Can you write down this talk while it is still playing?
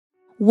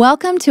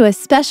Welcome to a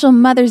special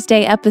Mother's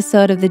Day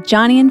episode of the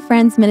Joni and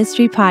Friends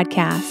Ministry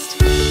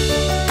podcast.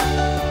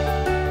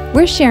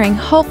 We're sharing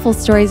hopeful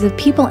stories of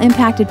people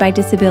impacted by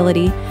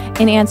disability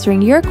and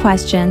answering your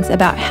questions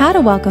about how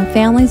to welcome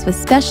families with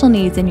special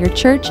needs in your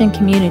church and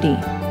community.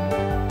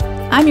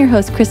 I'm your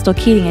host, Crystal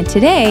Keating, and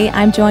today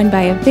I'm joined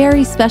by a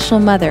very special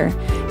mother,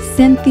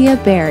 Cynthia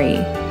Berry.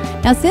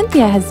 Now,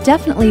 Cynthia has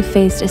definitely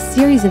faced a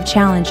series of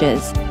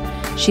challenges.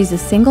 She's a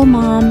single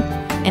mom,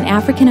 an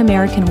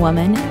African-American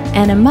woman,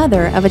 and a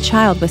mother of a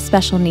child with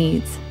special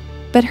needs.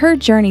 But her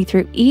journey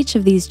through each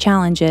of these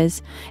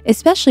challenges,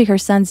 especially her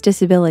son's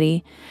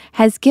disability,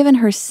 has given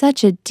her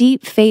such a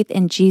deep faith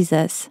in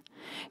Jesus.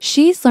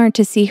 She's learned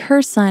to see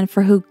her son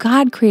for who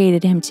God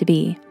created him to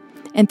be.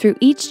 And through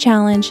each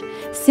challenge,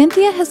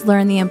 Cynthia has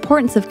learned the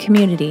importance of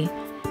community,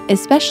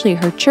 especially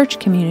her church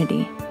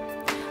community.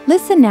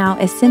 Listen now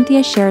as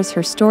Cynthia shares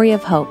her story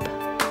of hope.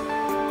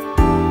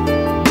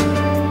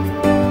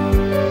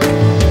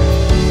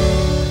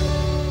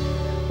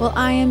 Well,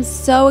 I am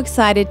so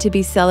excited to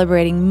be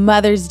celebrating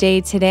Mother's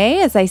Day today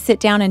as I sit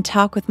down and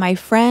talk with my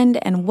friend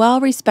and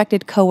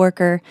well-respected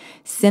coworker,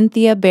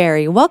 Cynthia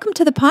Berry. Welcome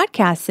to the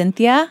podcast,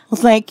 Cynthia.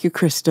 Well, thank you,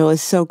 Crystal.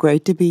 It's so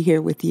great to be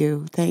here with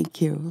you.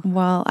 Thank you.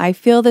 Well, I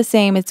feel the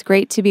same. It's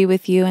great to be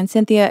with you. And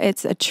Cynthia,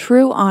 it's a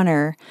true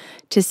honor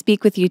to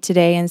speak with you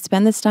today and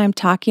spend this time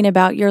talking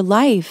about your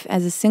life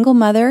as a single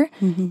mother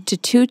to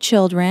two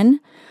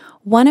children,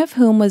 one of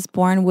whom was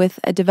born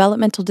with a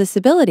developmental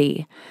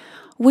disability.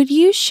 Would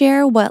you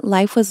share what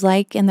life was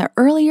like in the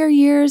earlier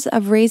years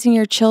of raising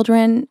your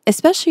children,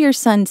 especially your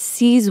son,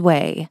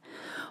 Sizwe?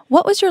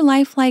 What was your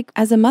life like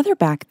as a mother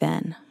back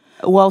then?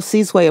 Well,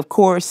 Sizwe, of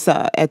course,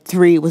 at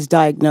 3 was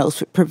diagnosed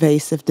with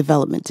pervasive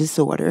development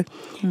disorder,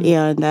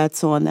 and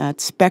that's on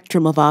that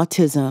spectrum of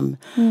autism.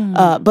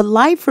 But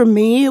life for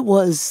me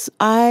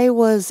I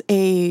was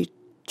a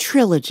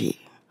trilogy.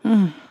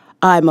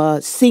 I'm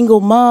a single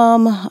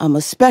mom, I'm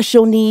a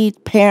special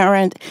need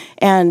parent,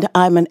 and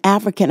I'm an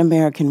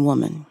African-American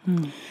woman.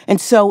 And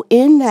so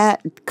in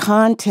that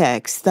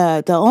context,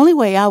 the only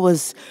way I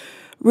was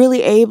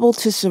really able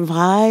to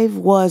survive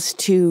was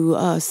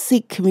to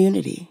seek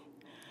community.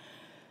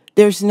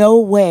 There's no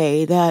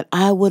way that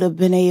I would have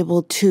been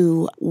able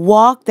to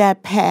walk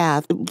that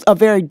path, a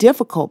very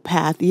difficult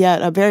path,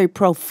 yet a very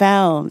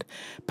profound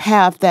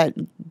path that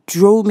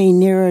drew me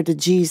nearer to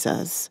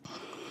Jesus.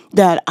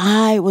 That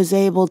I was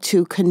able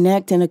to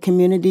connect in a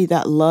community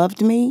that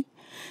loved me,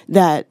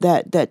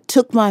 that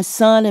took my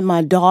son and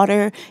my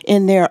daughter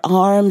in their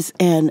arms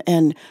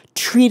and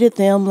treated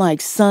them like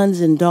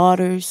sons and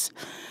daughters.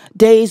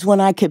 Days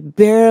when I could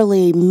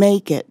barely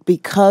make it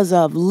because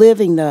of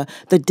living the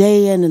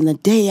day in and the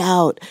day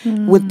out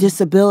with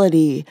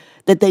disability,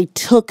 that they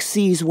took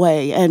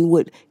Sizwe and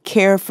would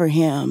care for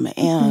him.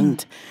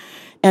 And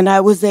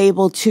I was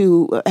able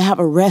to have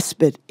a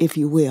respite, if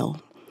you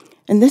will.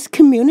 And this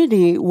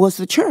community was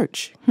the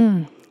church.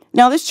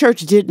 Now, this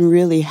church didn't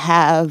really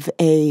have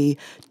a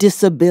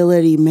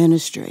disability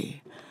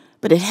ministry,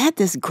 but it had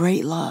this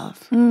great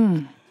love.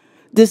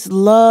 This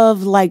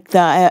love like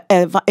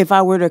if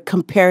I were to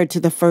compare it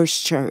to the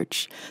first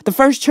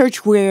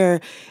church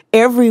where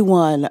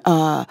everyone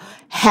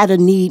had a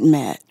need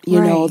met,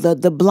 you know,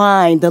 the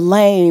blind, the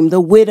lame,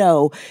 the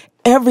widow,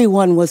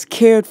 everyone was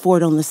cared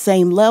for on the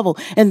same level.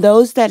 And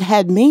those that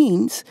had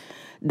means,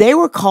 they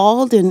were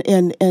called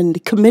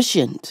and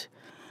commissioned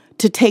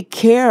to take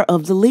care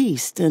of the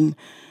least. And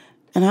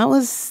I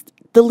was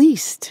the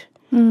least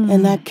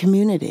in that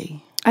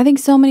community. I think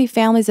so many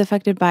families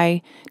affected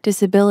by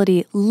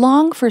disability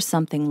long for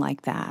something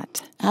like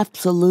that.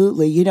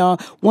 Absolutely. You know,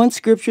 one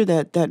scripture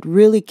that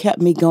really kept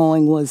me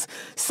going was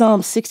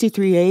Psalm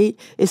 63:8.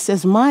 It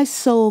says, "My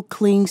soul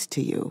clings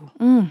to you.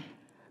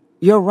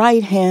 Your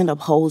right hand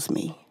upholds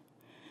me."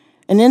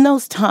 And in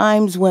those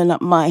times when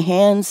my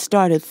hands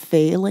started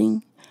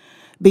failing,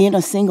 being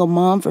a single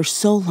mom for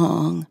so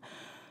long,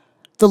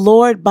 the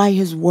Lord, by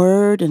His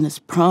word and His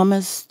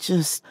promise,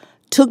 just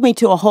took me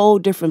to a whole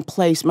different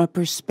place, my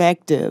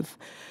perspective.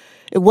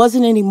 It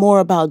wasn't any more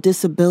about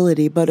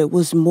disability, but it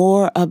was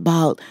more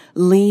about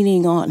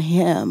leaning on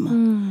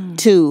Him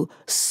to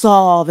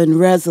solve and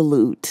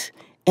resolute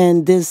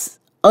in this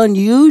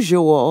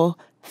unusual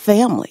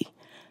family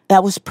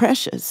that was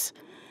precious.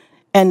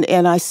 And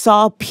I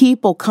saw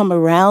people come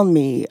around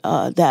me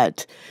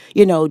that,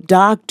 you know,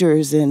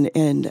 doctors and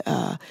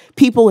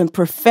people in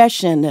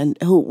profession and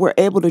who were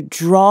able to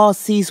draw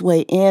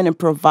Sizwe in and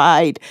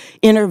provide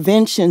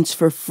interventions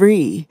for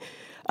free.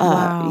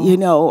 You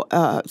know,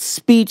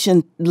 speech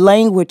and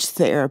language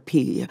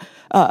therapy.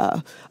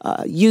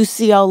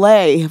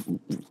 UCLA,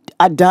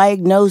 I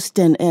diagnosed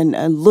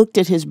and looked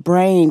at his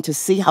brain to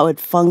see how it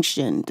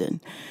functioned and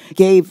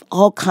gave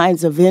all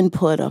kinds of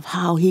input of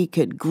how he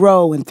could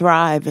grow and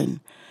thrive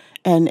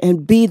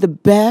and be the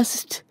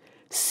best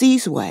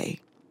Sizwe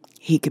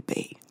he could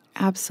be.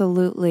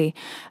 Absolutely.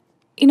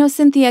 You know,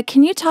 Cynthia,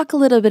 can you talk a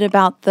little bit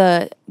about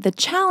the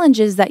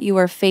challenges that you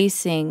were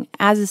facing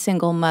as a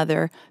single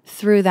mother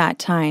through that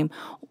time?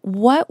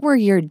 what were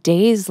your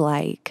days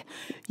like?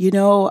 You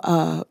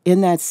know,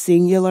 in that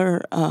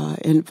singular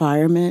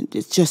environment,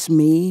 it's just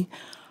me.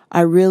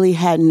 I really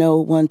had no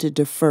one to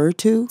defer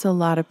to. It's a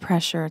lot of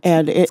pressure.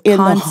 And it's in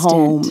constant. the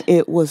home,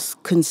 it was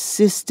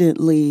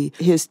consistently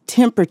his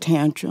temper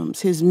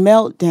tantrums, his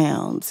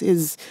meltdowns,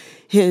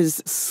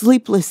 his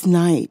sleepless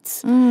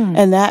nights.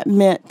 And that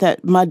meant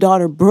that my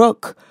daughter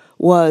Brooke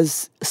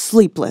was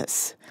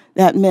sleepless.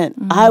 That meant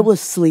I was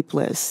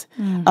sleepless.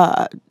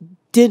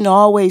 Didn't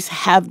always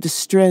have the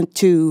strength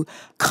to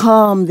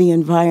calm the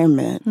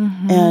environment.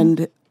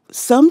 And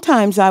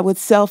sometimes I would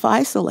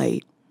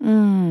self-isolate.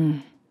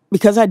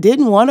 Because I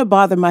didn't want to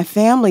bother my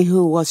family,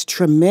 who was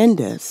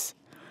tremendous.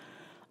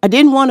 I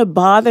didn't want to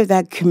bother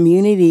that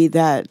community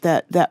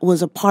that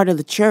was a part of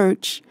the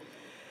church,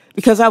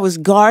 because I was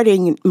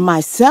guarding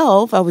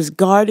myself. I was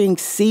guarding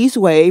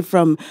Seasway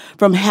from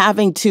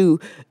having to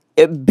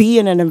be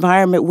in an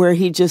environment where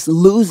he just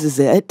loses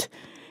it.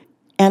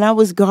 And I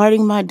was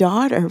guarding my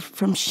daughter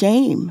from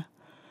shame,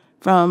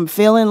 from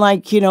feeling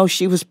like,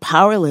 she was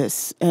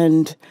powerless.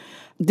 And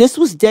this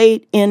was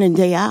day in and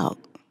day out.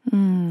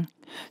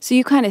 So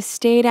you kind of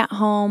stayed at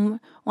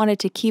home, wanted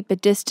to keep a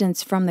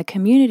distance from the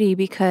community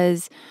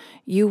because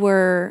you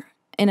were,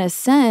 in a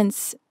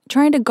sense,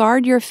 trying to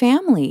guard your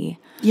family.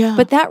 Yeah.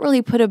 But that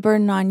really put a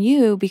burden on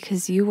you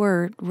because you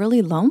were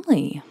really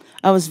lonely.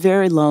 I was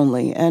very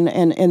lonely. And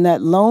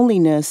that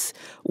loneliness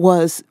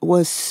was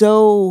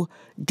so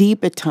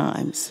deep at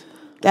times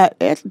that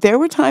there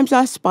were times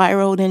I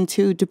spiraled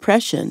into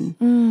depression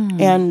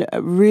and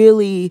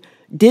really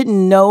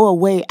didn't know a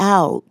way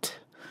out.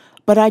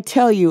 But I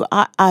tell you,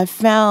 I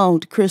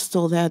found,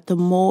 Crystal, that the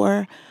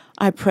more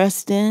I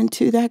pressed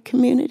into that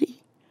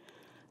community,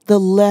 the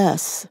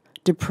less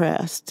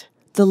depressed,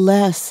 the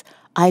less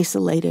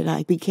isolated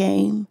I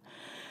became.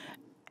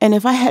 And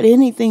if I had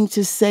anything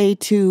to say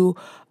to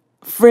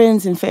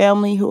friends and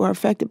family who are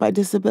affected by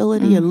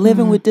disability and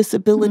living with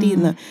disability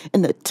and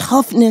the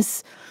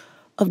toughness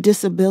of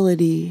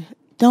disability,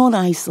 don't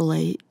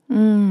isolate.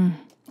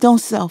 Don't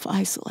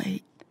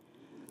self-isolate.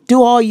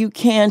 Do all you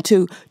can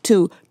to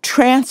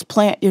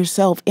transplant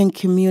yourself in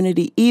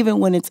community, even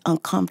when it's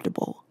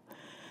uncomfortable.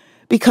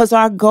 Because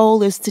our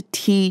goal is to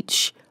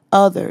teach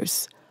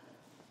others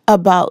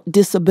about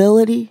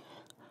disability,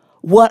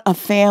 what a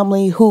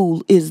family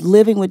who is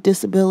living with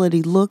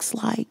disability looks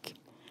like.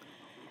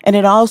 And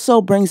it also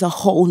brings a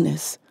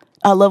wholeness.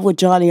 I love what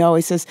Joni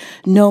always says,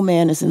 no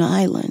man is an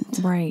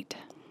island. Right.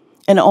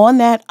 And on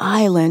that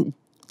island,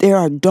 there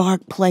are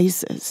dark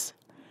places.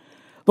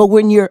 But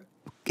when you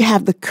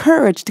have the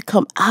courage to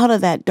come out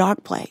of that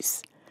dark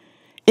place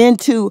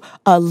into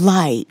a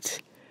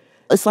light,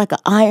 it's like an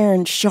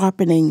iron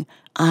sharpening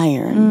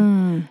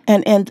iron.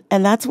 And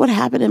that's what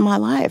happened in my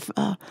life.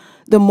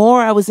 The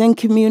more I was in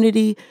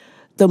community,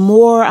 the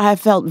more I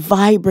felt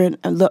vibrant,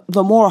 and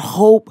the more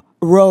hope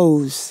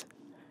rose.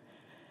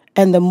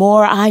 And the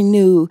more I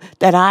knew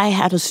that I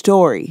had a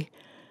story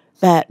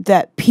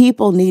that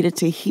people needed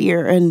to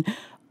hear. And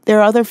there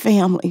are other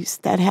families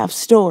that have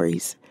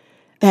stories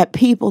that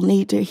people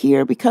need to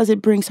hear because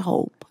it brings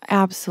hope.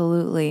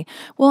 Absolutely.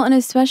 Well, and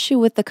especially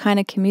with the kind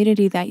of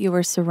community that you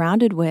were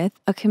surrounded with,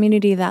 a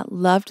community that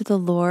loved the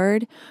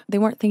Lord. They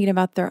weren't thinking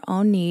about their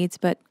own needs,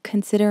 but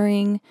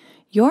considering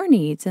your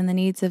needs and the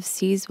needs of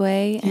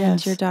Seasway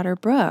and your daughter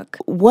Brooke.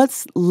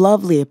 What's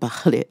lovely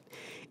about it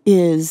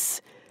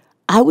is,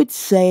 I would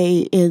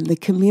say, in the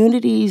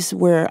communities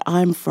where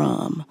I'm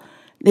from,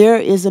 there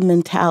is a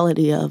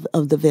mentality of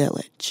the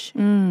village.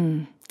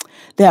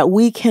 That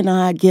we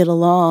cannot get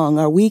along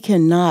or we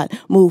cannot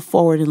move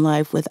forward in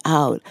life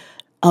without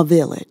a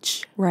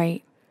village.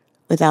 Right.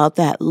 Without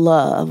that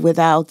love,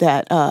 without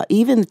that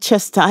even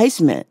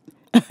chastisement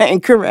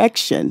and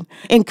correction.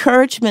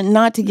 Encouragement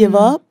not to give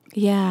up.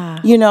 Yeah.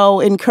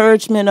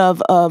 Encouragement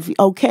of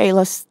okay,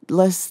 let's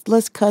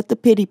cut the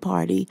pity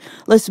party.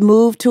 Let's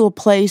move to a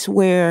place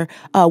where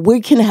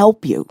we can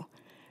help you.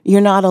 You're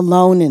not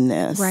alone in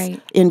this.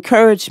 Right.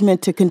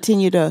 Encouragement to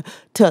continue to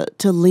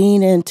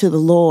lean into the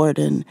Lord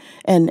and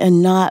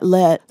not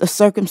let the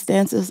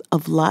circumstances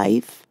of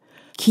life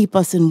keep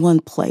us in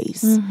one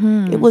place.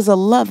 It was a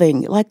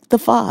loving, like the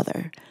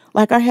Father,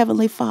 like our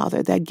Heavenly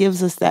Father, that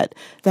gives us that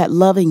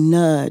loving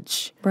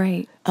nudge.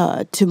 Right.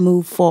 To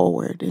move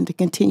forward and to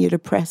continue to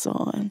press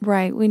on.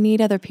 Right. We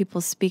need other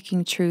people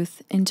speaking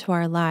truth into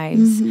our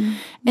lives.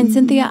 And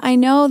Cynthia, I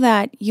know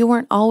that you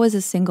weren't always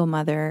a single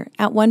mother.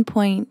 At one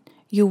point,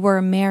 you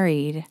were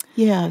married.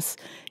 Yes.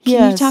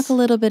 Can you talk a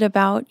little bit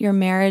about your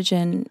marriage,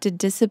 and did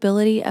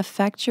disability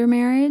affect your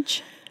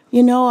marriage?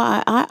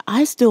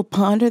 I still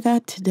ponder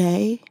that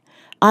today.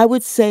 I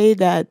would say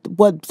that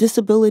what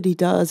disability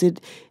does,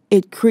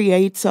 it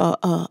creates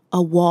a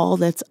wall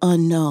that's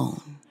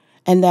unknown.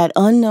 And that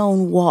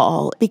unknown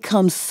wall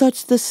becomes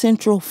such the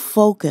central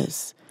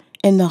focus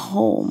in the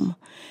home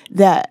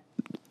that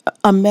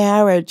a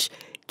marriage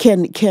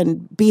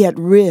can be at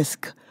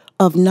risk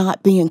of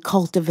not being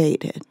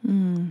cultivated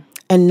and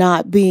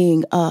not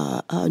being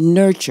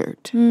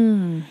nurtured.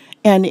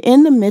 And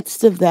in the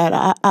midst of that,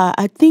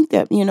 I think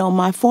that,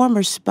 my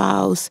former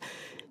spouse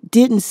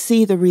didn't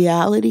see the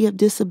reality of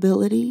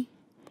disability.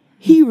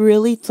 He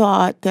really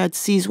thought that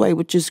Seasway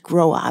would just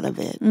grow out of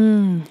it.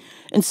 And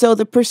so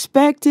the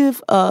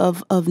perspective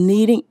of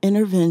needing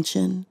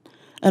intervention,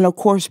 and of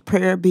course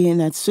prayer being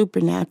that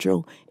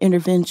supernatural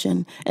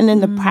intervention, and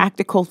then the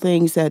practical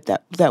things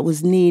that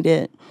was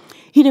needed,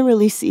 he didn't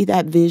really see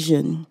that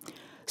vision.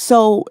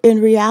 So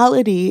in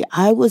reality,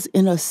 I was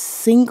in a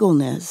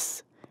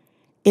singleness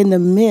in the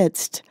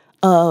midst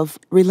of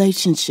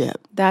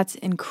relationship. That's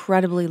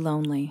incredibly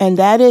lonely. And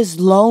that is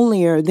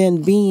lonelier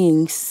than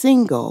being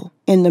single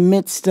in the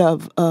midst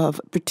of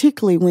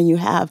particularly when you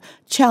have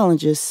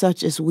challenges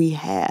such as we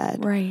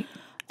had. Right.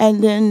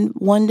 And then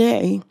one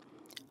day,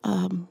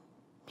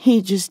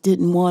 he just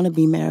didn't want to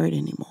be married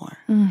anymore.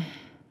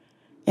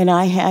 And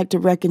I had to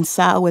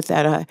reconcile with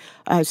that.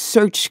 I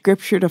searched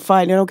scripture to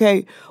find out,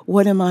 okay,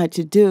 what am I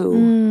to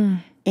do?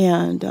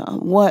 And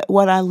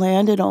what I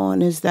landed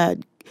on is that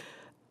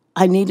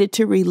I needed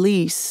to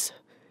release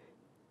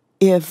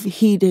if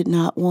he did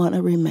not want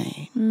to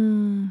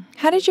remain.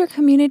 How did your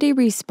community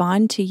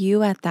respond to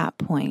you at that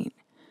point?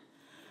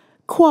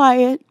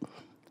 Quiet.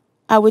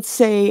 I would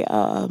say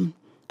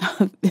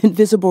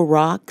invisible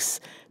rocks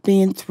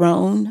being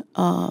thrown,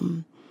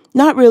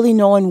 not really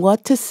knowing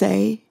what to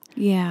say.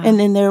 Yeah. And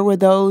then there were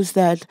those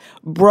that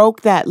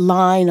broke that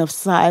line of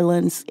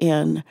silence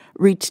and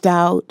reached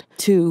out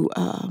to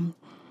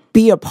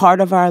be a part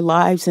of our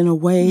lives in a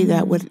way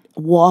that would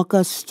walk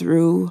us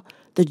through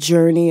the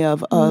journey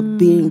of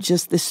being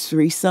just this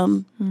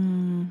threesome.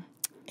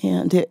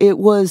 And it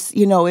was,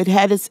 it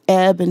had its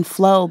ebb and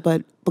flow,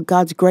 but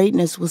God's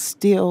greatness was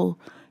still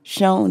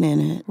shown in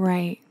it.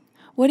 Right.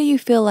 What do you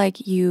feel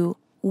like you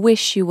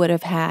wish you would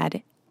have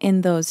had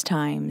in those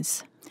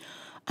times?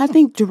 I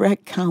think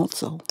direct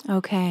counsel.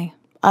 Okay.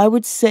 I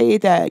would say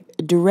that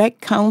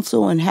direct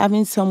counsel and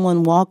having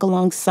someone walk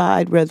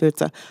alongside, whether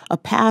it's a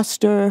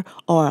pastor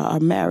or a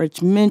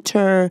marriage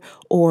mentor,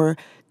 or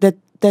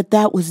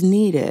that was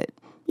needed.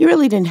 You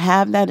really didn't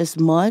have that as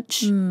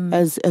much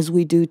as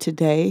we do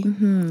today.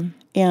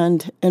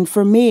 And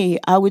for me,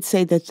 I would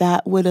say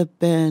that would have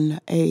been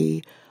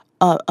a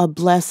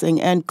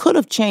blessing and could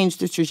have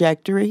changed the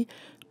trajectory,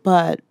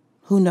 but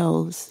who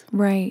knows?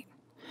 Right.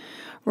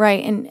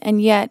 Right.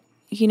 And yet,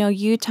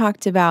 you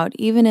talked about,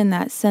 even in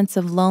that sense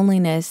of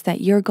loneliness, that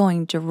you're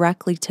going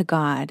directly to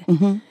God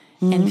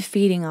and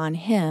feeding on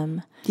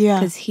Him. Yeah.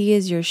 Because He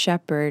is your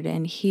shepherd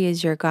and He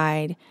is your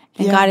guide.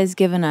 And God has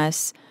given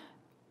us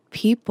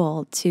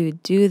people to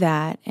do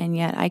that. And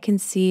yet I can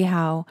see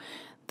how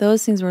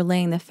those things were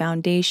laying the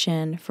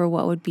foundation for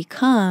what would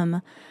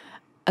become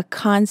a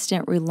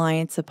constant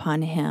reliance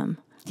upon Him.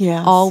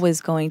 Yes.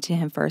 Always going to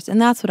Him first.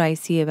 And that's what I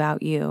see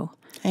about you.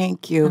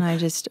 Thank you. And I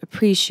just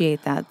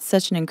appreciate that. It's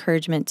such an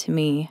encouragement to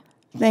me.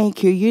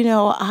 Thank you.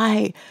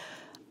 I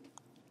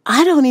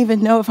don't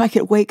even know if I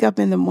could wake up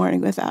in the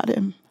morning without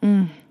Him.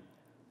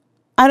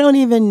 I don't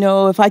even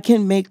know if I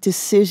can make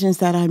decisions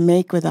that I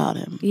make without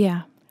Him.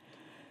 Yeah.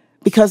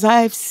 Because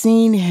I've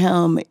seen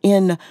Him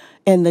in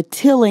the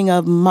tilling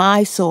of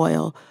my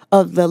soil,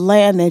 of the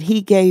land that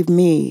He gave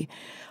me,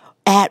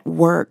 at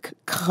work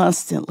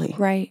constantly.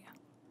 Right.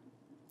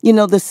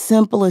 The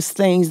simplest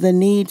things, the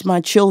needs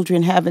my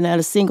children having as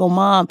a single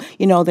mom,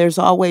 there's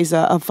always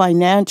a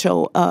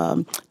financial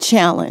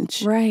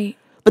challenge. Right.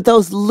 But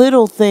those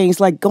little things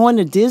like going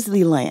to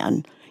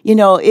Disneyland,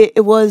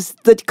 it was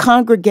the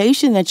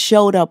congregation that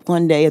showed up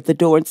one day at the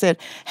door and said,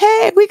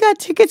 "Hey, we got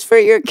tickets for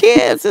your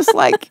kids." It's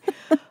like,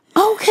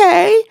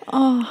 okay.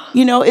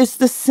 It's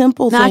the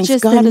simple Not things.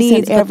 just God the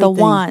needs, is in but the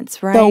everything.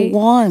 wants, right? The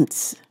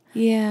wants.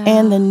 Yeah.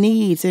 And the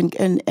needs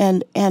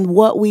and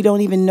what we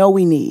don't even know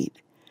we need.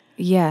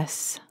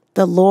 Yes.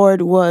 The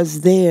Lord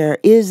is there.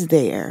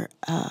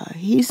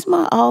 He's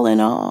my all in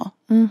all.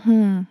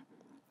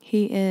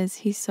 He is.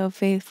 He's so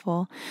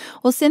faithful.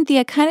 Well,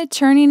 Cynthia, kind of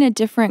turning a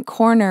different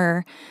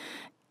corner,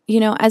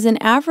 as an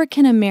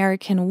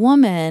African-American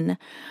woman,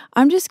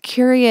 I'm just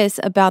curious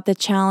about the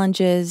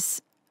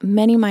challenges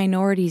many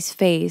minorities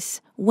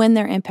face when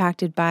they're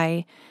impacted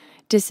by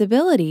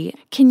disability.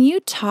 Can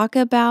you talk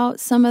about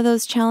some of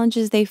those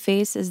challenges they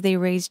face as they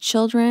raise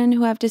children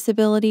who have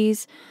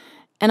disabilities?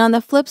 And on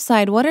the flip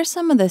side, what are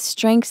some of the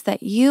strengths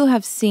that you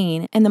have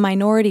seen in the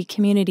minority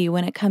community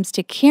when it comes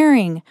to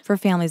caring for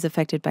families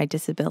affected by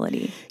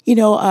disability?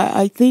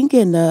 I think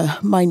in the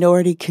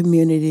minority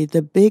community,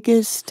 the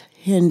biggest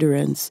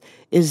hindrance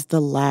is the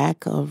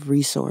lack of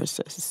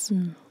resources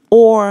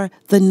or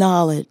the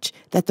knowledge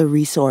that the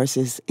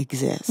resources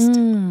exist.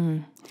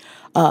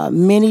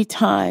 Many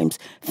times,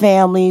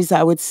 families,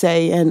 I would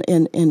say,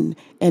 in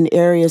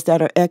areas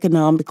that are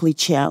economically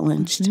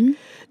challenged,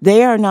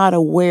 they are not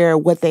aware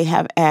what they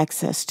have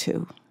access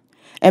to.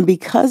 And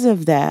because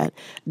of that,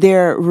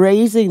 they're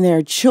raising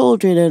their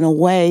children in a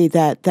way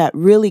that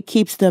really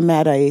keeps them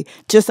at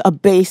just a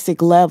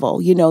basic level.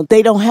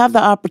 They don't have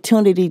the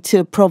opportunity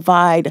to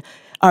provide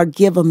or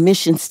give a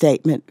mission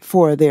statement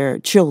for their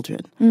children.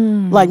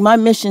 Like my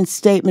mission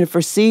statement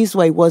for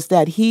Seasway was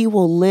that he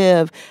will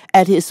live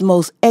at his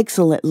most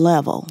excellent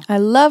level. I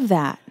love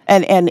that.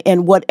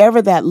 and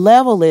whatever that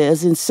level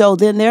is. And so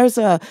then there's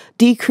a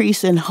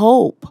decrease in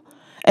hope.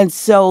 And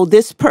so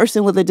this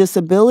person with a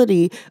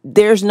disability,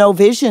 there's no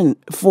vision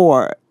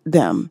for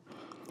them.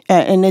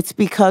 And it's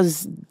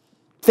because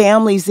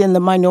families in the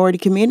minority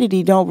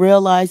community don't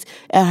realize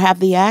and have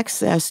the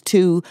access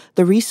to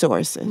the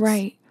resources.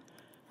 Right.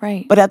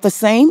 Right. But at the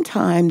same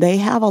time, they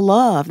have a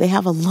love. They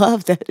have a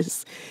love that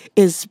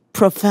is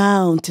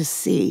profound to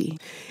see,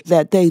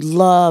 that they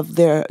love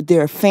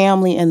their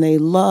family and they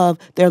love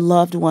their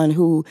loved one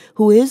who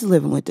is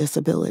living with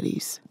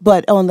disabilities.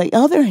 But on the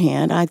other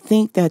hand, I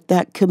think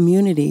that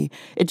community,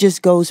 it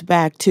just goes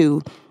back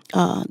to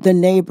the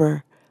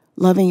neighbor,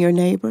 loving your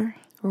neighbor.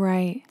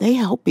 Right. They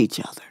help each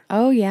other.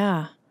 Oh,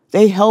 yeah.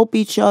 They help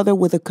each other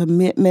with a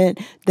commitment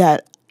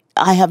that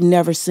I have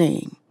never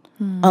seen.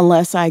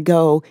 Unless I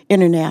go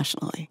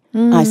internationally.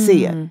 I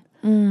see it.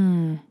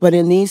 But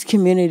in these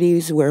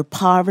communities where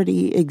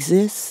poverty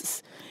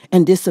exists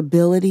and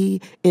disability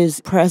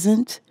is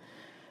present,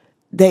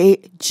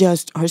 they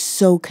just are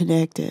so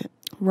connected.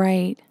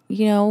 Right.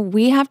 You know,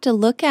 we have to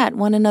look at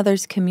one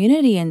another's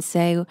community and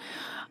say,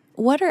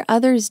 what are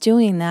others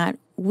doing that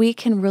we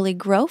can really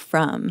grow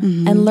from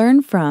and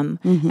learn from?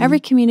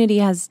 Every community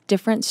has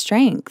different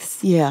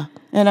strengths. Yeah.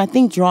 And I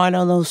think drawing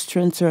on those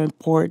strengths are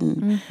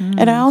important.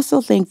 And I also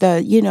think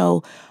that,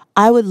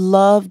 I would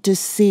love to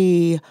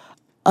see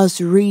us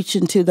reach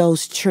into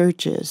those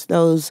churches,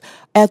 those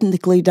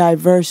ethnically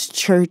diverse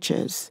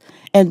churches,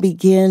 and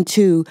begin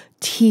to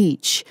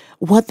teach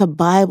what the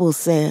Bible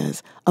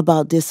says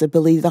about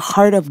disability, the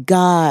heart of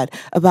God,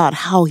 about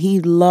how he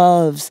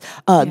loves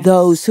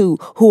those who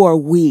are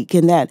weak,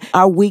 and that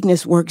our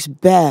weakness works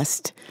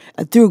best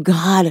through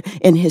God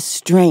and his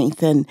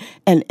strength,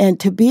 and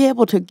to be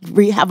able to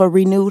have a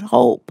renewed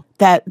hope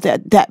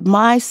that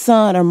my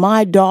son or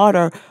my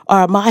daughter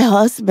or my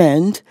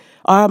husband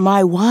or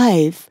my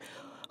wife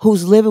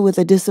who's living with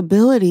a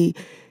disability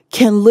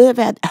can live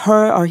at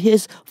her or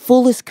his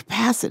fullest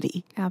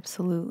capacity.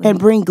 Absolutely. And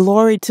bring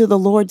glory to the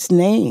Lord's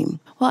name.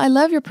 Well, I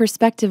love your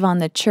perspective on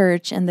the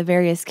church and the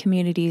various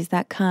communities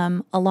that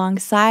come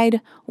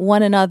alongside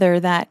one another,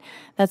 that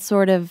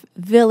sort of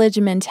village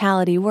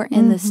mentality. We're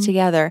in this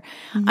together.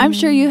 I'm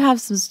sure you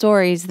have some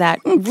stories that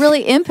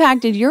really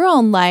impacted your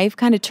own life,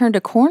 kind of turned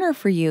a corner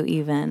for you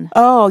even.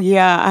 Oh,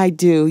 yeah, I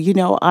do.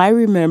 I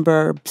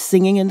remember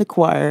singing in the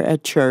choir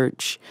at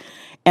church.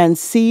 And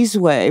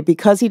Sizwe,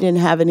 because he didn't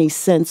have any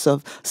sense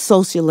of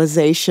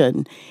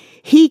socialization,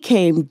 he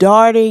came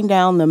darting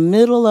down the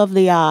middle of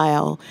the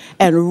aisle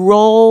and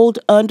rolled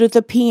under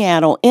the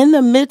piano in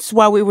the midst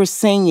while we were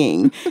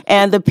singing.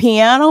 And the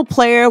piano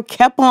player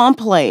kept on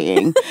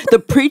playing. The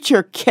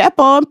preacher kept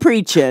on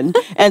preaching.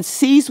 And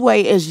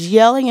Sizwe is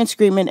yelling and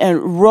screaming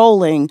and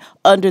rolling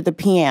under the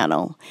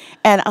piano.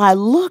 And I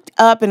looked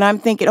up and I'm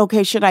thinking,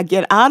 okay, should I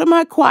get out of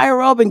my choir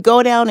robe and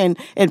go down and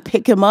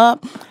pick him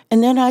up?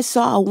 And then I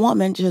saw a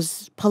woman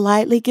just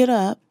politely get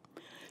up.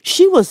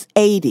 She was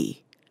 80.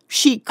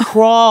 She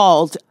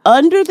crawled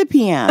under the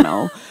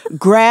piano,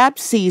 grabbed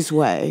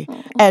Sizwe,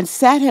 and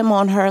sat him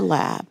on her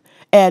lap.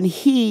 And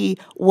he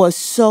was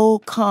so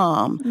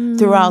calm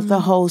throughout the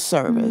whole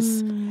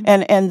service.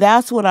 And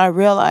that's when I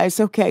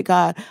realized, okay,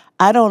 God,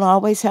 I don't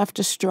always have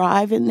to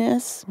strive in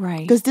this.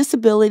 Right. Because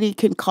disability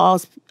can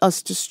cause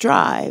us to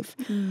strive.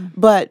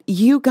 But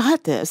you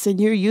got this,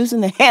 and you're using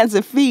the hands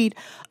and feet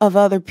of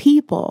other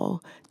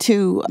people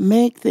to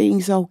make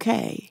things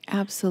okay.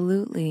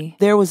 Absolutely.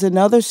 There was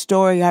another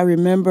story I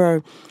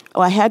remember.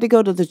 I had to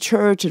go to the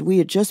church, and we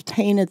had just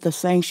painted the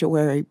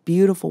sanctuary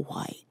beautiful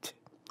white.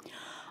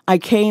 I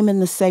came in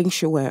the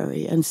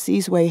sanctuary, and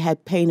Sizwe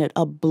had painted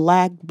a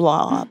black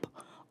blob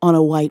on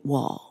a white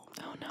wall.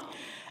 Oh, no.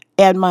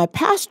 And my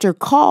pastor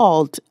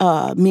called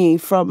me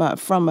from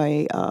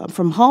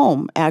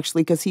home,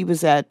 actually, because he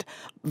was at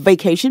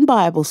Vacation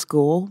Bible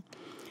School.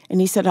 And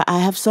he said, I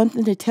have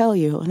something to tell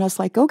you. And I was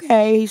like,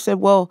 okay. He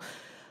said, well,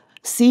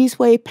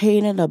 Sizwe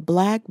painted a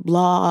black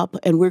blob,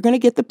 and we're going to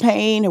get the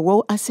paint.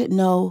 And I said,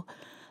 no,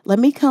 let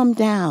me come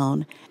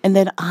down, and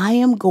then I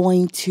am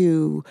going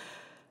to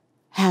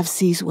have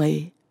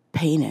Sizwe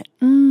paint it.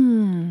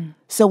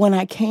 So when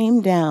I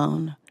came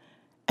down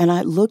and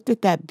I looked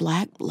at that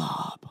black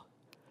blob,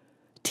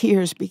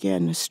 tears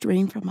began to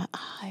stream from my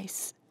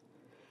eyes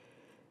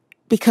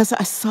because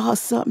I saw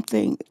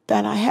something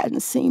that I hadn't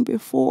seen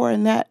before,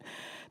 and that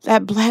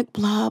black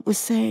blob was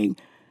saying,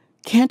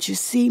 can't you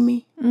see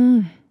me?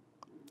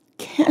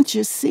 Can't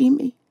you see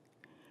me?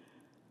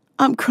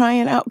 I'm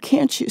crying out,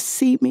 can't you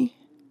see me?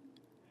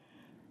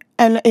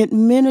 And it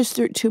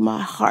ministered to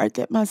my heart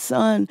that my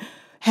son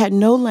had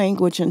no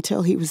language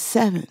until he was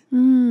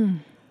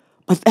 7.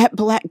 But that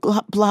black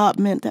blob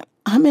meant that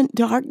I'm in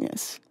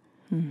darkness.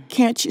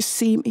 Can't you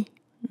see me?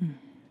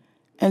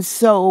 And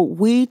so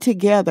we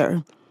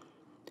together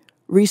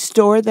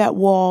restored that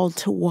wall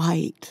to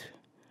white.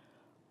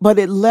 But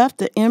it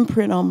left an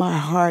imprint on my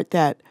heart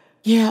that,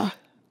 yeah,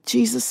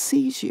 Jesus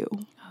sees you.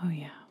 Oh,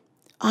 yeah.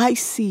 I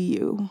see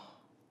you.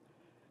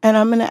 And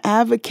I'm going to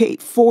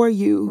advocate for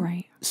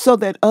you so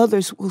that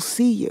others will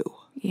see you.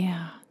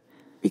 Yeah.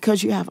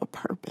 because you have a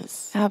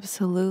purpose.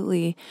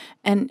 Absolutely.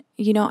 And,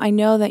 I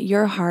know that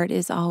your heart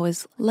is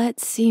always,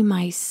 let's see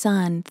my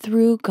son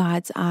through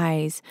God's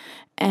eyes.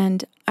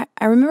 And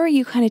I remember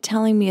you kind of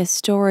telling me a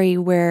story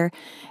where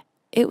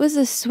it was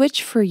a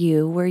switch for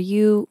you, where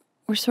you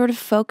were sort of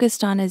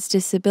focused on his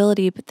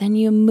disability, but then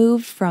you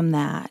moved from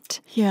that.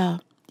 Yeah.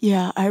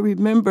 I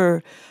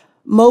remember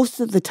most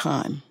of the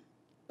time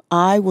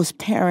I was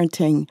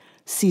parenting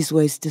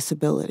Sizwe's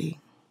disability.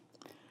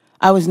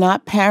 I was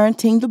not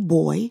parenting the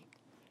boy.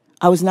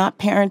 I was not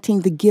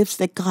parenting the gifts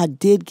that God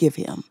did give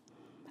him.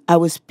 I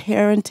was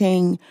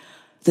parenting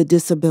the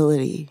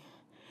disability.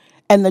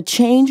 And the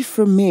change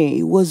for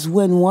me was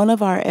when one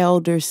of our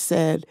elders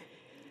said,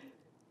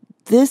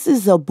 this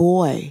is a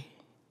boy.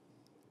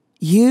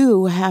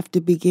 You have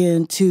to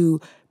begin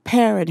to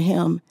parent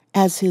him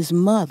as his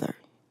mother.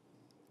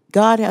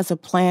 God has a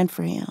plan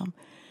for him.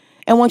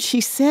 And when she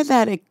said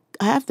that, I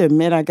have to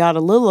admit I got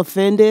a little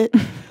offended.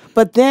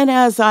 But then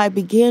as I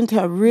began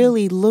to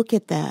really look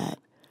at that,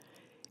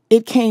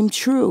 it came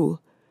true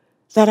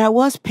that I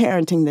was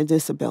parenting the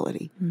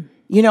disability.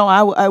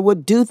 I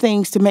would do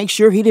things to make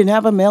sure he didn't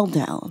have a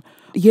meltdown.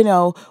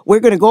 We're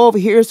going to go over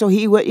here so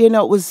he would, it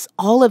was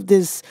all of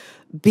this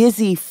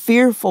busy,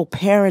 fearful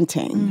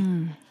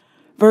parenting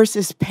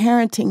versus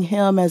parenting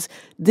him as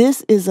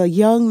this is a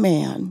young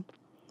man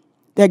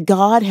that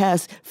God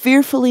has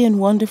fearfully and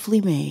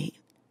wonderfully made,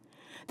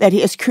 that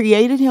he has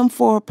created him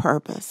for a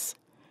purpose.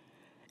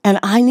 And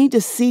I need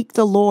to seek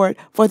the Lord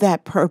for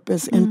that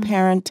purpose and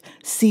parent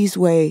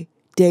Sizwe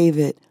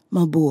David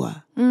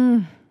Mabua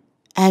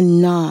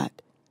and not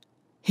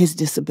his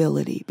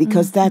disability,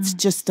 because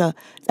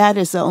that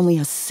is only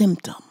a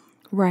symptom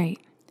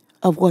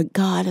of what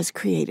God has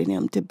created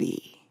him to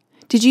be.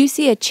 Did you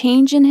see a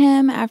change in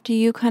him after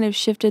you kind of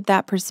shifted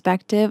that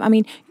perspective? I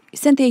mean,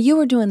 Cynthia, you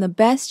were doing the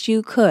best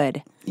you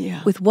could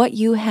with what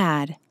you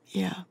had.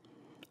 Yeah,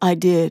 I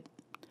did.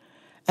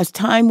 As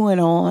time went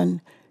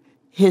on,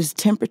 his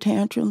temper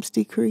tantrums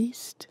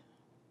decreased.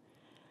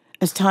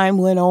 As time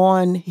went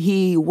on,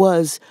 he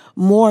was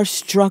more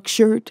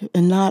structured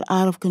and not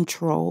out of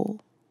control.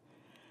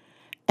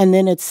 And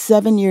then at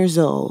 7 years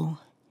old,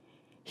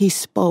 he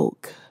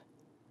spoke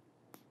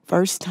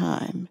first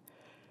time.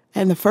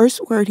 And the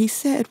first word he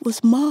said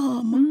was,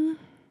 Mom.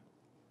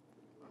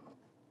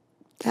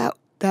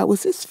 That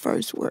was his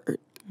first word.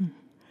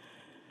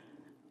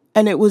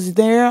 And it was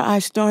there I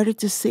started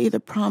to see the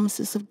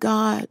promises of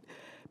God,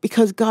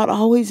 because God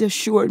always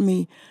assured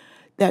me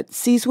that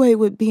Sizwe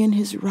would be in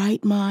his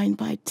right mind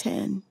by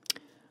 10.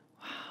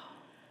 Wow.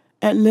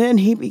 And then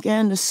he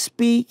began to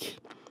speak.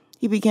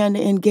 He began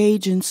to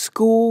engage in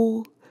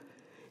school.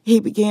 He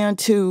began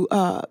to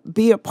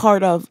be a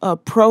part of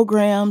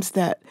programs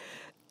that,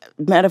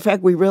 matter of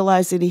fact, we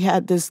realized that he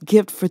had this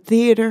gift for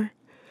theater.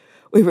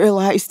 We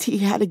realized he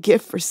had a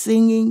gift for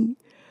singing.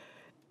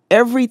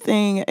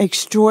 Everything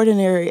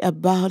extraordinary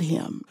about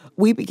him,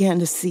 we began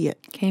to see it.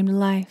 Came to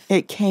life.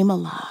 It came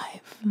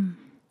alive.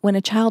 When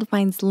a child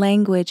finds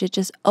language, it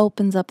just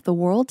opens up the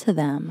world to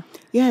them.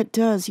 Yeah, it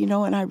does.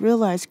 And I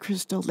realized,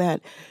 Crystal,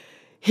 that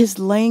his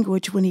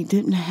language, when he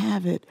didn't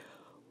have it,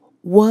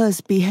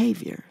 was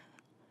behavior.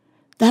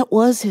 That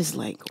was his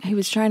language. He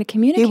was trying to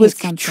communicate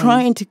something. He was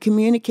trying to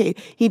communicate.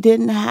 He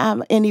didn't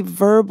have any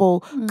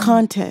verbal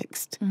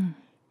context.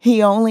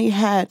 He only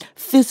had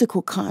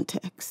physical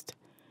context.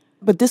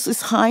 But this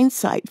is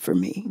hindsight for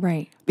me.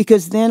 Right.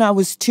 Because then I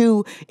was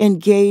too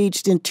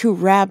engaged and too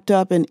wrapped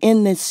up and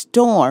in this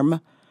storm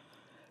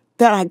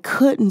that I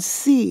couldn't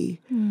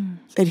see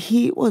that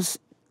he was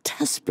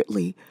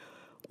desperately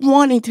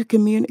wanting to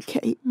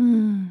communicate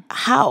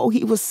how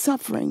he was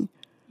suffering.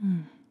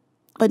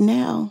 But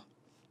now,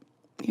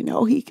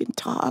 he can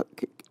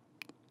talk.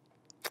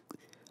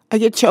 I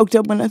get choked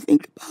up when I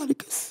think about it,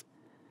 because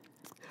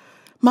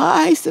my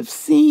eyes have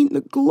seen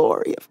the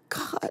glory of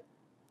God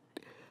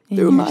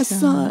through my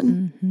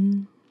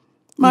son.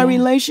 My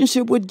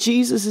relationship with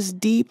Jesus is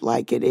deep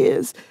like it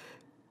is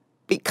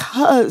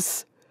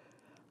because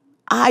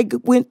I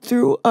went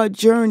through a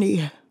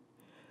journey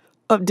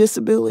of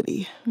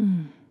disability.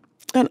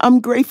 And I'm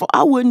grateful.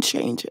 I wouldn't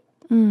change it.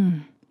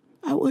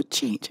 I would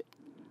change it.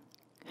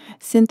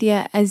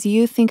 Cynthia, as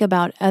you think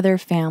about other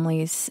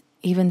families,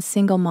 even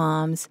single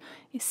moms,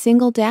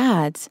 single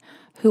dads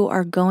who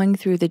are going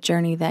through the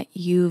journey that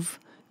you've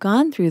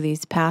gone through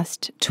these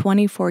past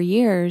 24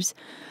 years,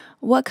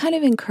 what kind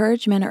of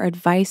encouragement or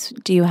advice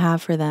do you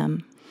have for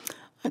them?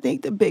 I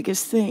think the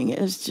biggest thing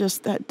is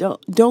just that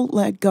don't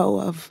let go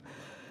of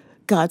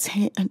God's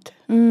hand.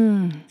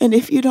 And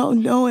if you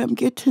don't know him,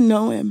 get to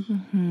know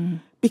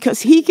him.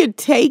 Because he could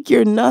take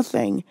your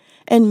nothing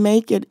and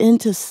make it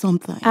into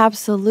something.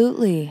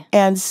 Absolutely.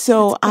 And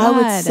so I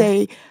would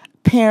say,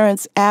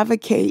 parents,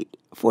 advocate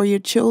for your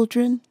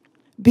children.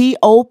 Be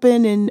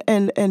open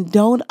and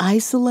don't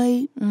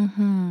isolate.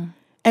 And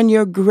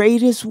your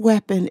greatest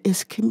weapon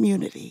is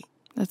community.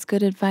 That's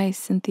good advice,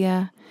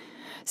 Cynthia.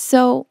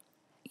 So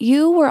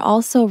you were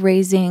also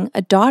raising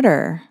a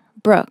daughter,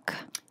 Brooke.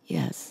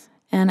 Yes.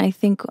 And I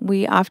think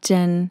we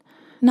often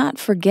not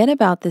forget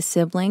about the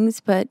siblings,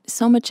 but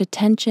so much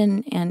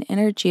attention and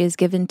energy is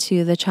given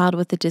to the child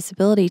with a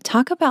disability.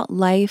 Talk about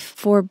life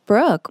for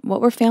Brooke.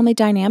 What were family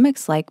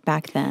dynamics like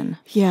back then?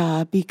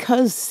 Yeah,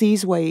 because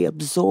Seasway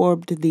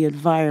absorbed the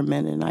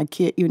environment, and I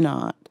kid you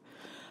not,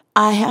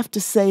 I have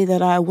to say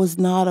that I was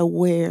not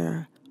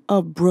aware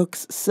of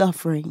Brooke's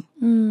suffering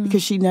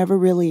because she never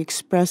really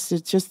expressed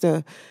it. Just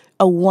a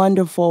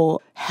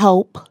wonderful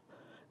help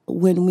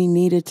when we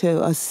needed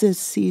to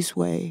assist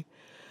Seasway.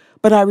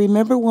 But I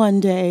remember one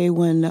day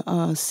when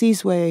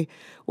Seasway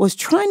was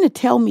trying to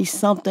tell me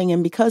something,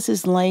 and because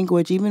his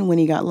language, even when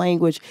he got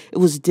language, it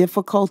was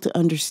difficult to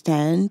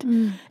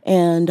understand.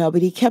 And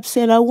but he kept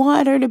saying, "I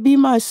want her to be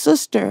my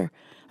sister.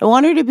 I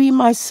want her to be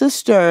my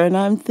sister." And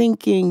I'm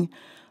thinking,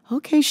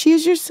 okay, she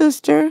is your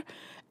sister.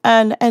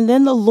 And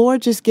then the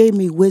Lord just gave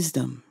me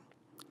wisdom.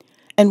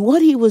 And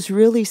what he was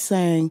really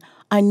saying,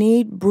 I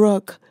need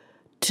Brooke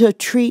to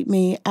treat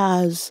me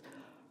as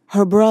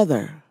her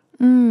brother.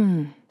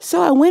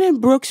 So I went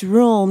in Brooke's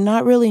room,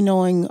 not really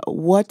knowing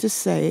what to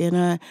say,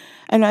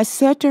 and I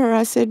said to her,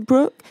 I said,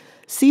 "Brooke,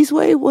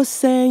 Seasway was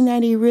saying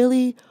that he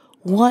really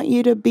want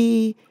you to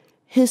be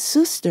his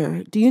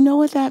sister. Do you know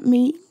what that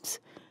means?"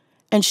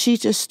 And she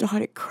just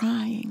started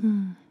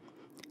crying.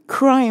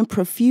 Crying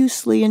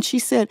profusely, and she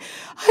said,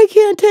 "I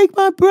can't take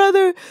my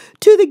brother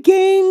to the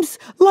games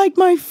like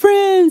my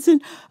friends, and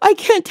I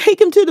can't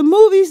take him to the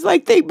movies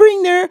like they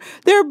bring their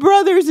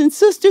brothers and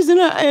sisters,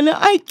 and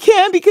I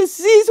can't because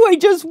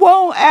Seasway just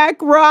won't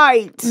act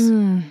right."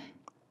 And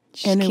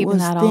it was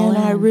then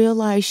I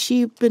realized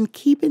she'd been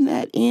keeping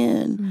that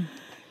in.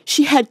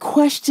 She had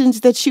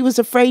questions that she was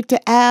afraid to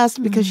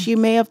ask because she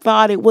may have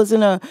thought it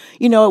wasn't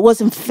it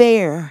wasn't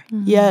fair.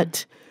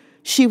 Yet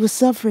she was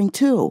suffering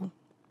too.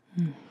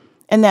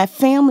 And that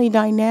family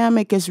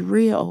dynamic is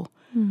real.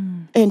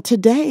 And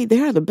today,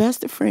 they are the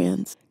best of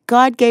friends.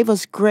 God gave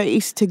us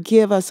grace to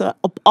give us,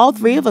 all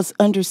three of us,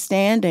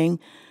 understanding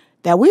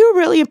that we were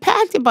really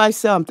impacted by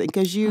something.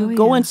 Because you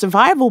go in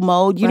survival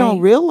mode, you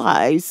don't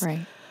realize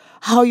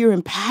how you're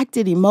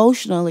impacted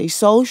emotionally,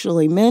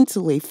 socially,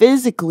 mentally,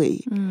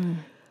 physically.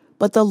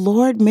 But the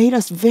Lord made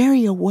us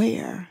very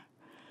aware.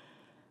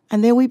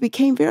 And then we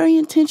became very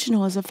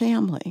intentional as a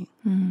family.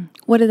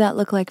 What did that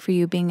look like for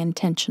you, being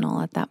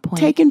intentional at that point?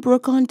 Taking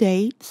Brooke on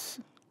dates,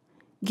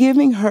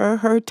 giving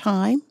her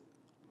time,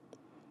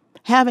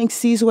 having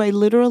Seasway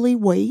literally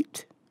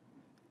wait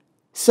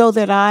so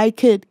that I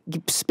could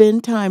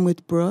spend time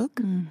with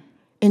Brooke,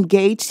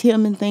 engage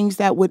him in things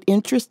that would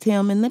interest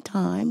him in the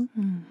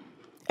time,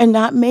 and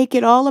not make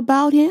it all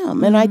about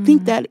him. And I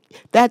think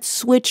that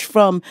switch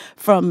from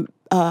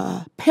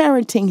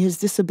parenting his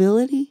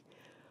disability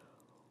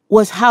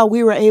was how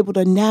we were able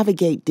to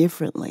navigate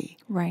differently.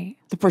 Right.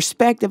 The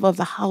perspective of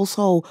the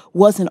household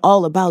wasn't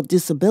all about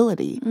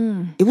disability.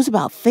 It was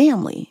about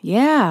family.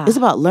 Yeah. It's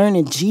about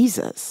learning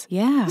Jesus.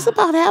 Yeah. It's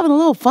about having a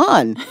little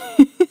fun.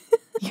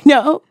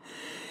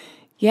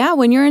 Yeah,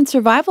 when you're in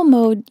survival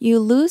mode, you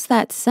lose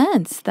that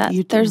sense that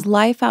there's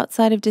life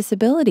outside of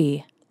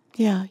disability.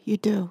 Yeah, you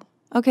do.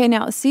 Okay,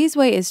 now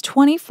Seasway is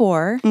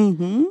 24,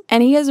 and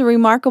he has a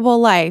remarkable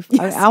life.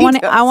 Yes, I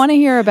want to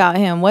hear about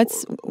him.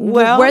 What's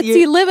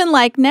he living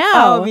like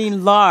now? Oh, I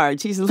mean,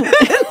 large. He's living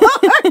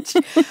large.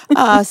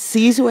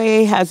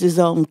 Seasway has his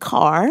own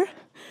car.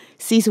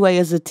 Seasway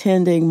is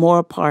attending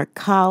Moore Park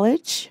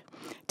College,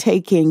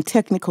 taking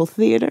technical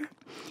theater.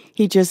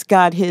 He just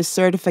got his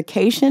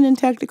certification in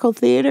technical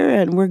theater,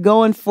 and we're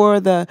going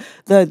for the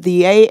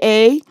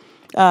AA.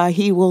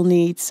 He will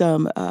need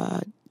some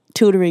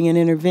tutoring and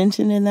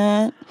intervention in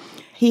that.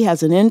 He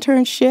has an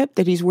internship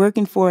that he's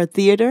working for a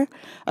theater,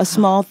 a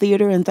small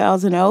theater in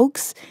Thousand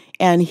Oaks,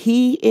 and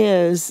he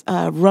is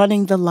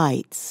running the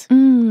lights.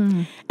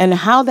 And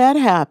how that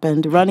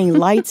happened, running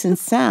lights and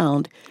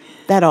sound,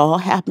 that all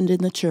happened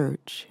in the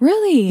church.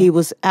 Really? He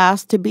was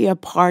asked to be a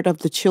part of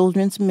the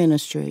children's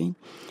ministry,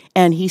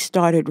 and he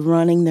started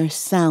running their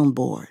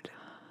soundboard.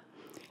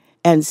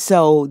 And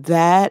so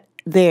that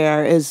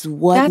there is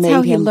what made him go into That's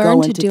how he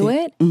learned to do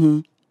it? Mm-hmm.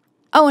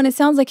 Oh, and it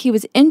sounds like he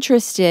was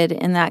interested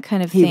in that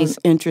kind of thing. He was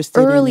interested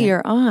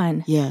earlier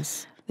on.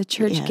 Yes. The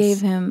church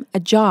gave him a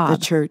job.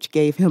 The church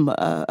gave him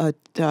a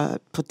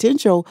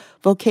potential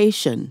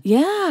vocation.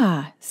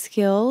 Yeah.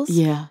 Skills.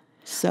 Yeah.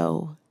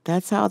 So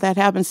that's how that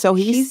happened. So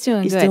he's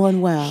doing good.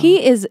 Doing well.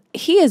 He is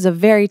a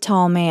very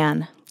tall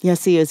man.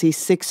 Yes, he is. He's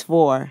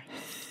 6'4".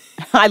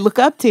 I look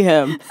up to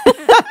him.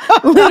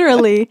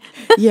 Literally.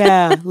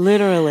 Yeah,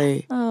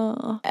 literally.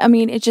 Oh, I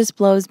mean, it just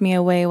blows me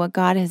away what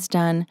God has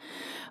done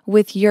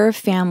with your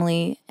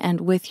family and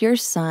with your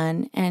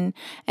son. And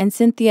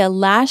Cynthia,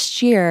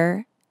 last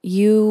year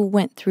you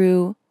went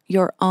through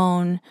your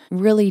own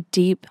really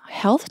deep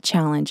health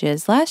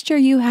challenges. Last year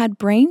you had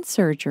brain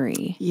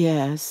surgery.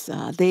 Yes,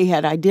 they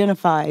had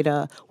identified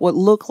what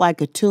looked like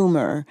a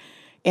tumor,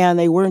 and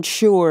they weren't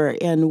sure.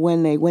 And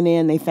when they went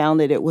in, they found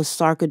that it was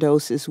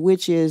sarcoidosis,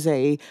 which is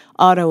a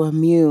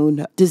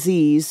autoimmune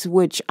disease,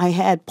 which I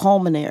had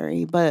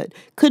pulmonary, but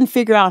couldn't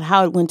figure out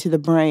how it went to the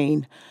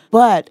brain.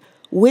 But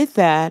with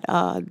that,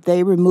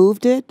 they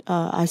removed it.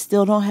 I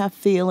still don't have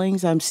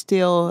feelings. I'm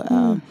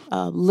still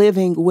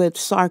living with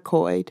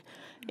sarcoid.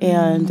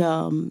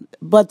 And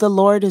but the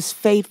Lord is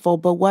faithful.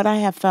 But what I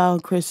have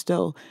found,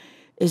 Crystal,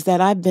 is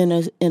that I've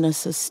been in a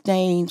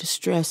sustained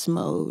stress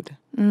mode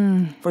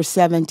for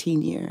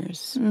 17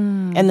 years.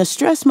 And the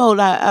stress mode,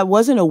 I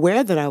wasn't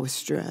aware that I was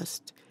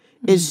stressed.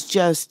 It's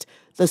just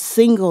the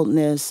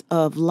singleness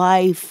of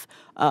life,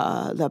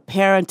 the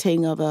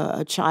parenting of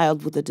a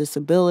child with a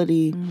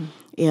disability,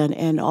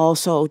 and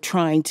also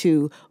trying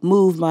to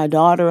move my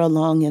daughter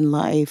along in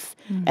life,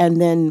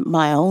 and then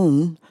my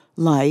own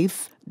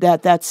life,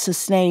 that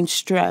sustained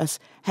stress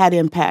had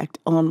impact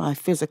on my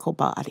physical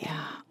body.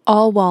 Yeah.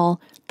 All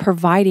while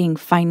providing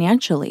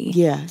financially.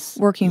 Yes.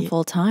 Working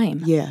full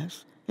time.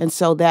 Yes. And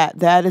so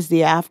that is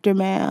the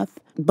aftermath.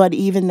 But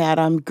even that,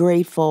 I'm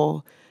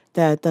grateful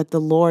that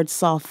the Lord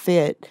saw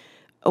fit.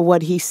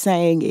 What he's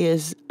saying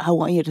is, I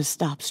want you to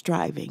stop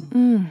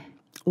striving.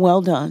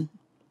 Well done.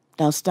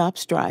 Now stop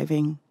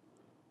striving,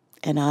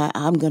 and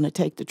I'm going to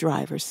take the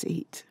driver's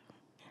seat.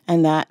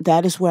 And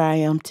that is where I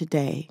am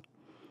today.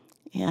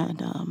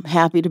 And I'm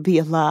happy to be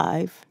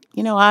alive.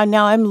 Now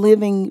I'm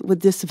living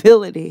with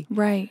disability.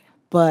 Right.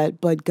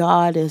 But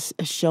God has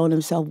shown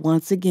himself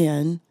once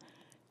again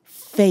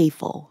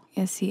faithful.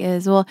 Yes, he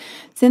is. Well,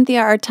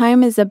 Cynthia, our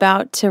time is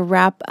about to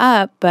wrap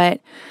up, but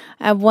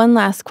I have one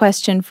last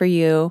question for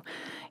you.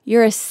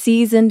 You're a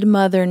seasoned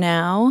mother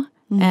now,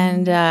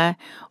 and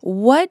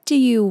what do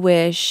you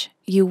wish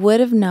you would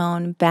have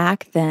known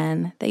back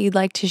then that you'd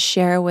like to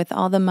share with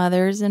all the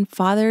mothers and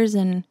fathers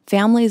and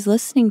families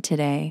listening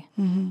today?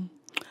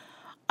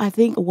 I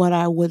think what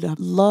I would have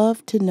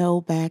loved to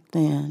know back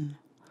then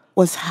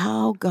was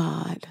how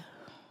God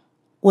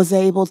was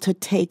able to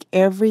take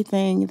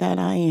everything that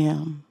I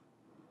am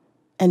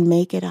and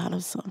make it out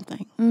of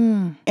something.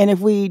 And if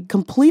we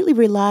completely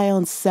rely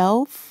on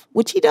self,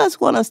 which he does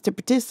want us to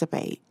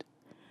participate,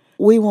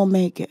 we won't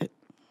make it.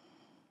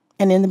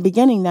 And in the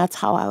beginning, that's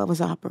how I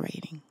was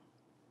operating.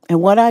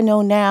 And what I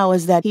know now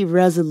is that he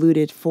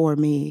resoluted for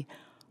me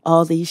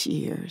all these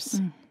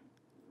years.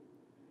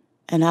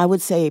 And I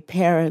would say,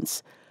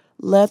 parents,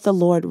 let the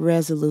Lord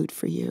resolute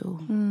for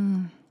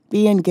you.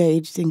 Be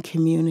engaged in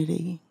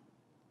community.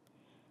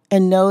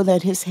 And know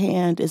that his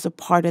hand is a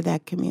part of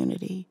that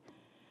community.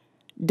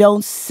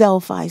 Don't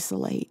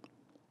self-isolate.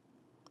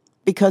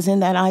 Because in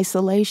that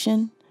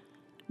isolation,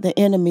 the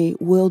enemy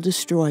will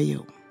destroy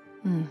you.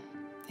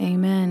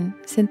 Amen.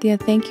 Cynthia,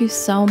 thank you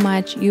so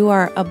much. You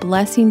are a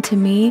blessing to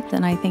me,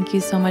 and I thank you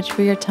so much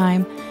for your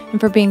time and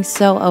for being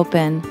so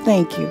open.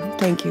 Thank you.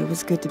 Thank you. It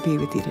was good to be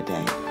with you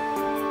today.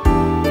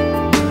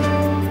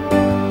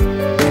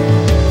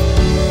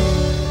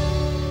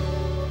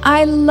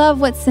 I love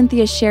what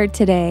Cynthia shared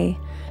today.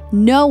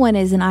 No one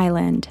is an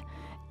island.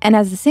 And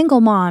as a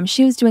single mom,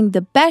 she was doing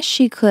the best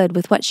she could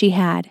with what she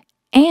had.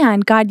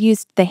 And God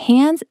used the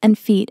hands and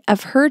feet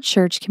of her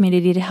church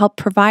community to help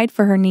provide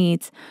for her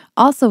needs,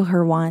 also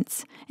her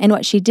wants, and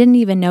what she didn't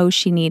even know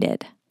she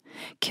needed.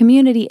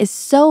 Community is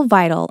so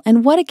vital,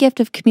 and what a gift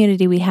of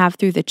community we have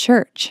through the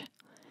church.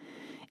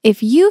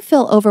 If you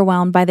feel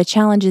overwhelmed by the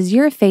challenges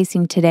you're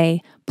facing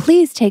today,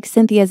 please take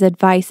Cynthia's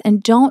advice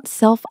and don't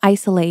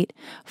self-isolate.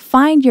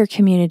 Find your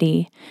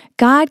community.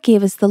 God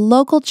gave us the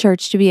local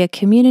church to be a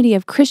community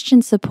of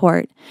Christian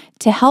support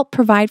to help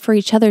provide for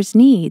each other's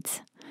needs.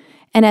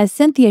 And as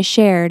Cynthia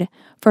shared,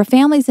 for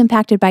families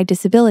impacted by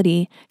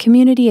disability,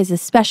 community is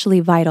especially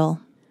vital.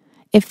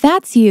 If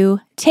that's you,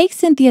 take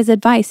Cynthia's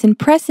advice and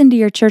press into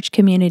your church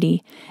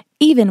community,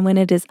 even when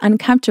it is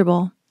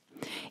uncomfortable.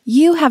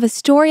 You have a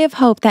story of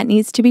hope that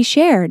needs to be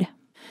shared.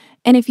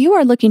 And if you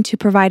are looking to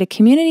provide a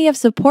community of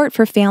support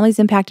for families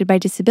impacted by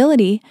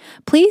disability,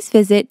 please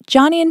visit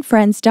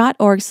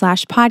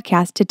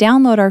joniandfriends.org/podcast to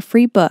download our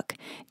free book,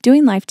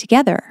 Doing Life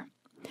Together.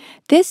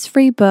 This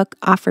free book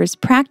offers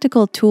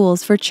practical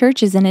tools for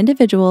churches and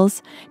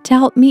individuals to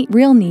help meet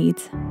real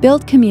needs,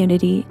 build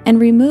community,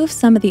 and remove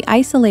some of the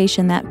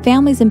isolation that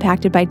families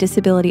impacted by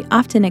disability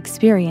often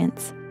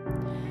experience.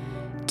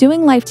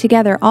 Doing Life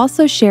Together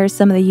also shares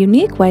some of the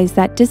unique ways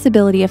that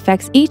disability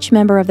affects each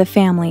member of the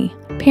family: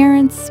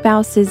 parents,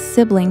 spouses,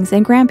 siblings,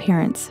 and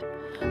grandparents.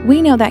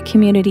 We know that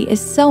community is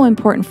so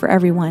important for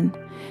everyone.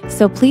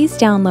 So please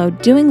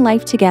download Doing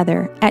Life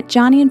Together at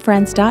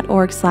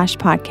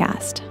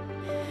joniandfriends.org/podcast.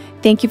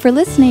 Thank you for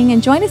listening,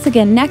 and join us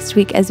again next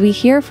week as we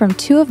hear from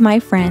two of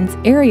my friends,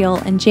 Ariel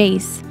and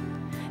Jace.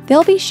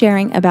 They'll be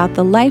sharing about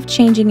the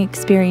life-changing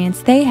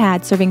experience they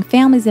had serving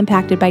families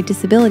impacted by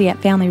disability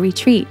at Family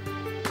Retreat.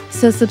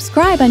 So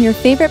subscribe on your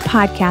favorite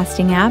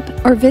podcasting app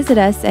or visit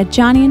us at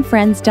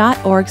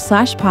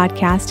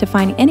joniandfriends.org/podcast to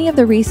find any of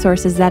the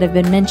resources that have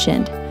been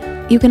mentioned.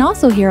 You can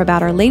also hear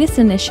about our latest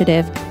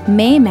initiative,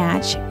 May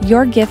Match,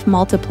 Your Gift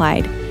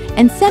Multiplied,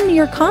 and send me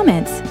your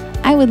comments.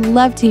 I would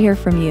love to hear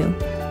from you.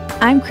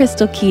 I'm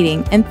Crystal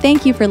Keating, and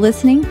thank you for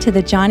listening to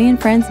the Joni and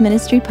Friends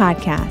Ministry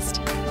Podcast.